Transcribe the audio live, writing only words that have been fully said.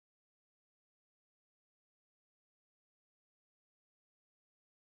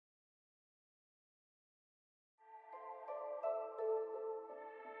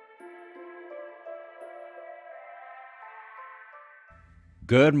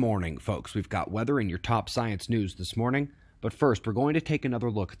Good morning, folks. We've got weather in your top science news this morning, but first we're going to take another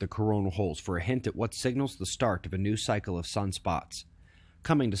look at the coronal holes for a hint at what signals the start of a new cycle of sunspots.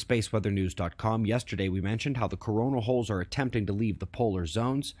 Coming to spaceweathernews.com, yesterday we mentioned how the coronal holes are attempting to leave the polar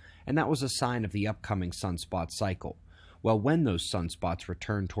zones, and that was a sign of the upcoming sunspot cycle. Well, when those sunspots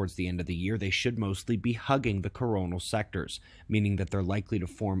return towards the end of the year, they should mostly be hugging the coronal sectors, meaning that they're likely to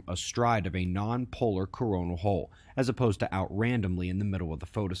form astride of a non-polar coronal hole, as opposed to out randomly in the middle of the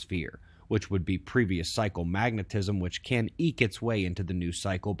photosphere, which would be previous cycle magnetism, which can eke its way into the new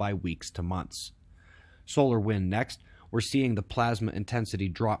cycle by weeks to months. Solar wind next. We're seeing the plasma intensity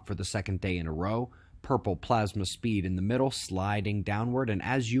drop for the second day in a row, purple plasma speed in the middle sliding downward, and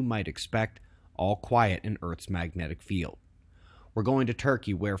as you might expect, all quiet in Earth's magnetic field. We're going to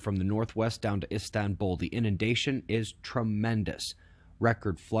Turkey, where from the northwest down to Istanbul, the inundation is tremendous.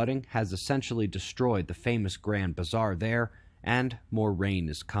 Record flooding has essentially destroyed the famous Grand Bazaar there, and more rain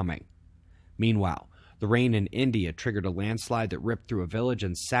is coming. Meanwhile, the rain in India triggered a landslide that ripped through a village,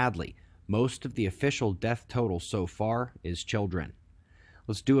 and sadly, most of the official death total so far is children.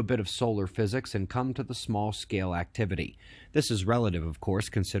 Let's do a bit of solar physics and come to the small-scale activity. This is relative, of course,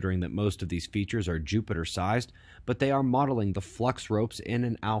 considering that most of these features are Jupiter-sized, but they are modeling the flux ropes in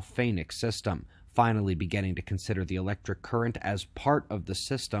an alphanic system, finally beginning to consider the electric current as part of the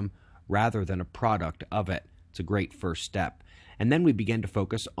system rather than a product of it. It's a great first step. And then we begin to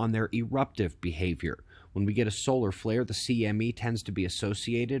focus on their eruptive behavior. When we get a solar flare, the CME tends to be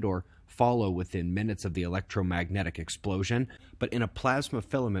associated or follow within minutes of the electromagnetic explosion, but in a plasma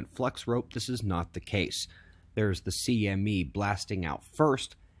filament flux rope, this is not the case. There's the CME blasting out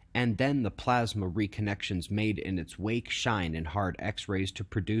first, and then the plasma reconnections made in its wake shine in hard X-rays to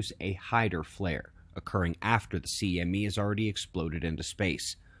produce a Hyder flare, occurring after the CME has already exploded into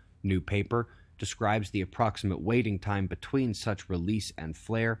space. New paper describes the approximate waiting time between such release and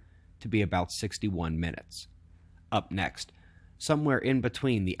flare to be about 61 minutes. Up next, somewhere in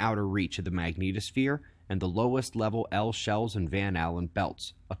between the outer reach of the magnetosphere and the lowest level L shells and Van Allen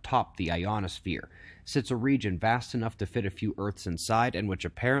belts, atop the ionosphere, sits a region vast enough to fit a few Earths inside and which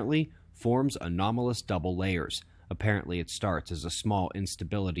apparently forms anomalous double layers. Apparently it starts as a small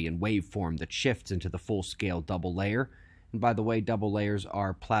instability in waveform that shifts into the full-scale double layer, and by the way, double layers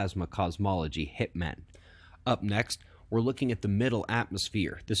are plasma cosmology hitmen. Up next, we're looking at the middle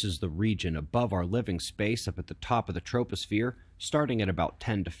atmosphere. This is the region above our living space up at the top of the troposphere, starting at about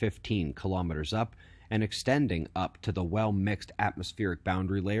 10 to 15 kilometers up and extending up to the well-mixed atmospheric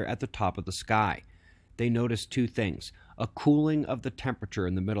boundary layer at the top of the sky. They noticed two things: a cooling of the temperature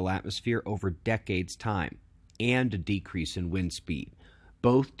in the middle atmosphere over decades' time, and a decrease in wind speed,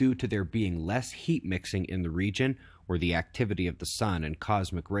 both due to there being less heat mixing in the region where the activity of the sun and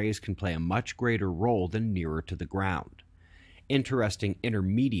cosmic rays can play a much greater role than nearer to the ground. Interesting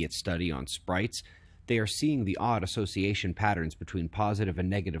intermediate study on sprites. They are seeing the odd association patterns between positive and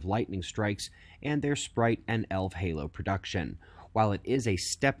negative lightning strikes and their sprite and elf halo production. While it is a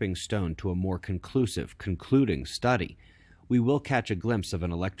stepping stone to a more concluding study, we will catch a glimpse of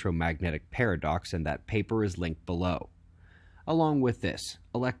an electromagnetic paradox, and that paper is linked below. Along with this,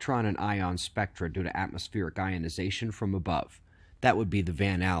 electron and ion spectra due to atmospheric ionization from above. That would be the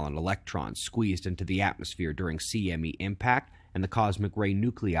Van Allen electrons squeezed into the atmosphere during CME impact and the cosmic ray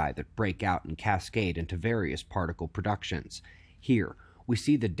nuclei that break out and cascade into various particle productions. Here, we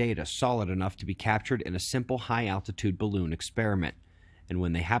see the data solid enough to be captured in a simple high-altitude balloon experiment. And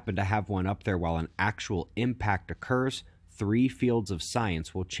when they happen to have one up there while an actual impact occurs, 3 fields of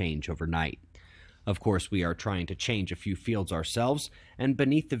science will change overnight. Of course, we are trying to change a few fields ourselves, and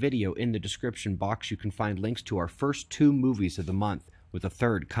beneath the video in the description box you can find links to our first 2 movies of the month, with a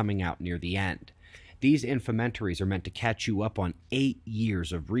third coming out near the end. These infomentaries are meant to catch you up on 8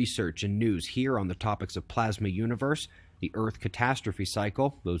 years of research and news here on the topics of plasma universe, the Earth catastrophe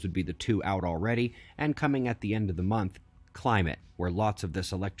cycle, those would be the 2 out already, and coming at the end of the month, climate, where lots of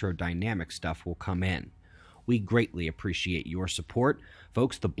this electrodynamic stuff will come in. We greatly appreciate your support.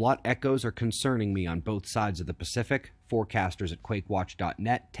 Folks, the blot echoes are concerning me on both sides of the Pacific. Forecasters at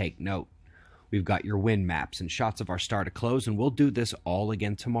quakewatch.net, take note. We've got your wind maps and shots of our star to close, and we'll do this all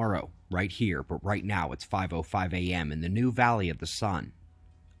again tomorrow, right here, but right now it's 5:05 a.m. in the new Valley of the Sun.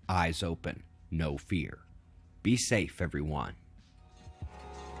 Eyes open, no fear. Be safe, everyone.